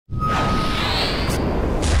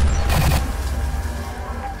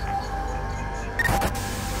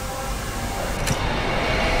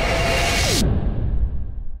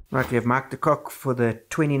Right, we have Mark de Kock for the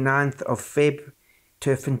 29th of Feb,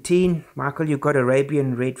 Turffontein. Michael, you got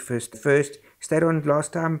Arabian Red first. Stayed on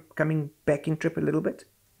last time, coming back in trip a little bit.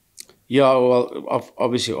 Yeah, well,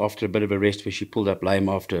 obviously after a bit of a rest where she pulled up lame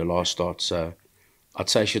after her last start, so I'd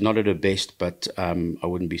say she's not at her best, but I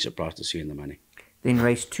wouldn't be surprised to see her in the money. Then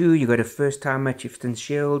race 2, you got a first time at Chieftain's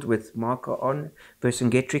Shield with Marker on versus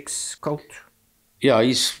Getrix Colt. Yeah,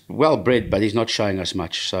 he's well bred, but he's not showing us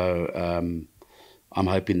much, so I'm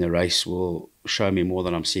hoping the race will show me more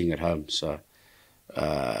than I'm seeing at home. So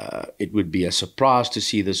it would be a surprise to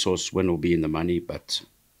see this horse win or be in the money, but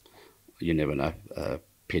you never know.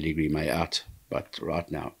 Pedigree may out, but right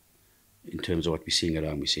now, in terms of what we're seeing at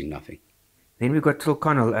home, we're seeing nothing. Then we've got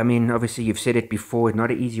Tilconnell. I mean, obviously you've said it before,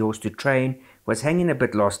 not an easy horse to train. Was hanging a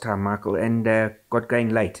bit last time, Michael, and got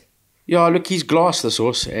going late. Yeah, look, he's glass, this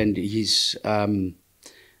horse, and he's, he's got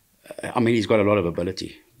a lot of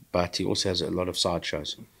ability, but he also has a lot of side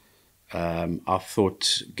shows. I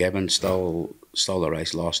thought Gavin stole the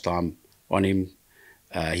race last time on him.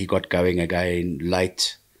 He got going again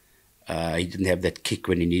late. He didn't have that kick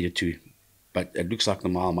when he needed to, but it looks like the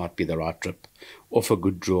mile might be the right trip. Off a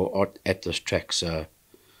good draw at this track, so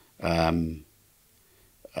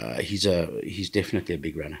he's definitely a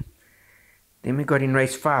big runner. Then we got in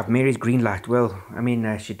race 5, Mary's Green Light. Well, I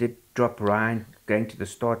mean, she did drop Ryan going to the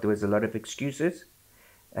start. There was a lot of excuses.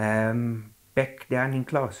 Back down in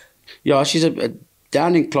class. Yeah, she's a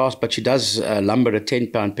down in class, but she does lumber a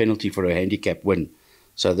 £10 penalty for her handicap win.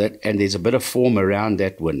 So and there's a bit of form around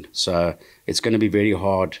that win. So it's going to be very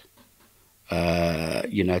hard,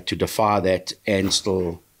 to defy that and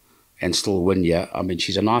still win. Yeah, I mean,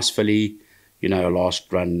 she's a nice filly. Her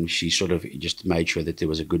last run, she sort of just made sure that there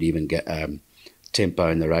was a good even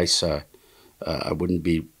tempo in the race. So I wouldn't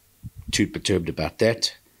be too perturbed about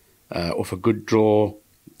that. Off a good draw,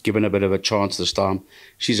 given a bit of a chance this time.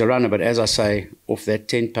 She's a runner, but as I say, off that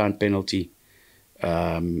 £10 penalty,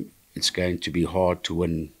 it's going to be hard to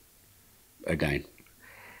win again.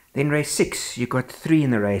 Then race 6, you got 3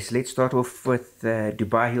 in the race. Let's start off with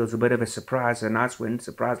Dubai Hills, a bit of a surprise, a nice win,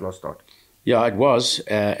 surprise last start. Yeah, it was,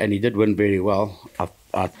 and he did win very well.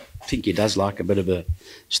 I think he does like a bit of a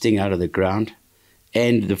sting out of the ground,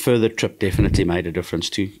 and the further trip definitely made a difference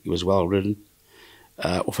too. He was well ridden,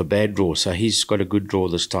 off a bad draw, so he's got a good draw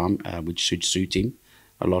this time, which should suit him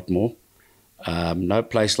a lot more. No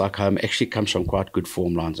place like home. Actually comes from quite good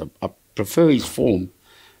form lines. I prefer his form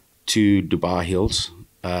to Dubai Hills,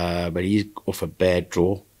 but he's off a bad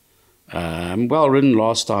draw. Well ridden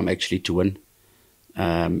last time actually to win,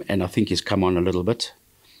 and I think he's come on a little bit.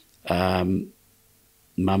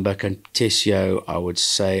 Mamba Contessio, I would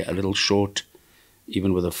say a little short,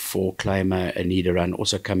 even with a 4-claimer, a need a run,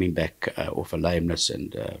 also coming back off a lameness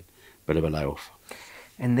and a bit of a layoff.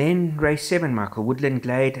 And then race 7, Michael, Woodland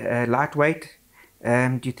Glade, lightweight.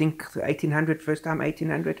 Do you think 1800, first time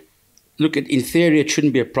 1800? Look, in theory, it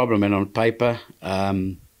shouldn't be a problem, and on paper,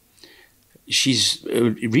 she's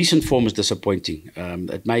recent form is disappointing.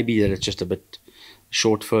 It may be that it's just a bit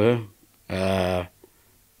short for her,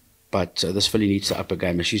 but this filly needs to up her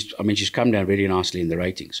game. She's come down really nicely in the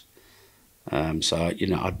ratings. So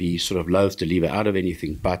I'd be sort of loath to leave her out of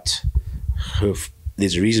anything, but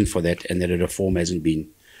there's a reason for that, and that her form hasn't been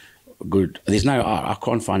good. I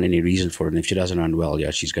can't find any reason for it. And if she doesn't run well, yeah,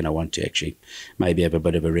 she's going to want to actually maybe have a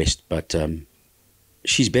bit of a rest. But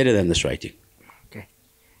she's better than this rating. Okay.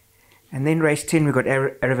 And then race 10, we got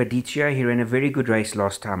Aravadicia. He ran a very good race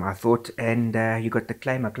last time, I thought. And you got the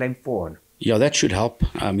claim 4 on. Yeah, that should help.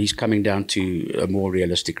 He's coming down to a more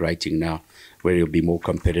realistic rating now, where he'll be more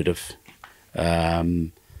competitive.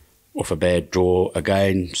 Off a bad draw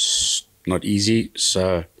again, not easy.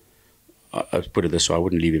 So I'll put it this way, I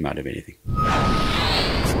wouldn't leave him out of anything.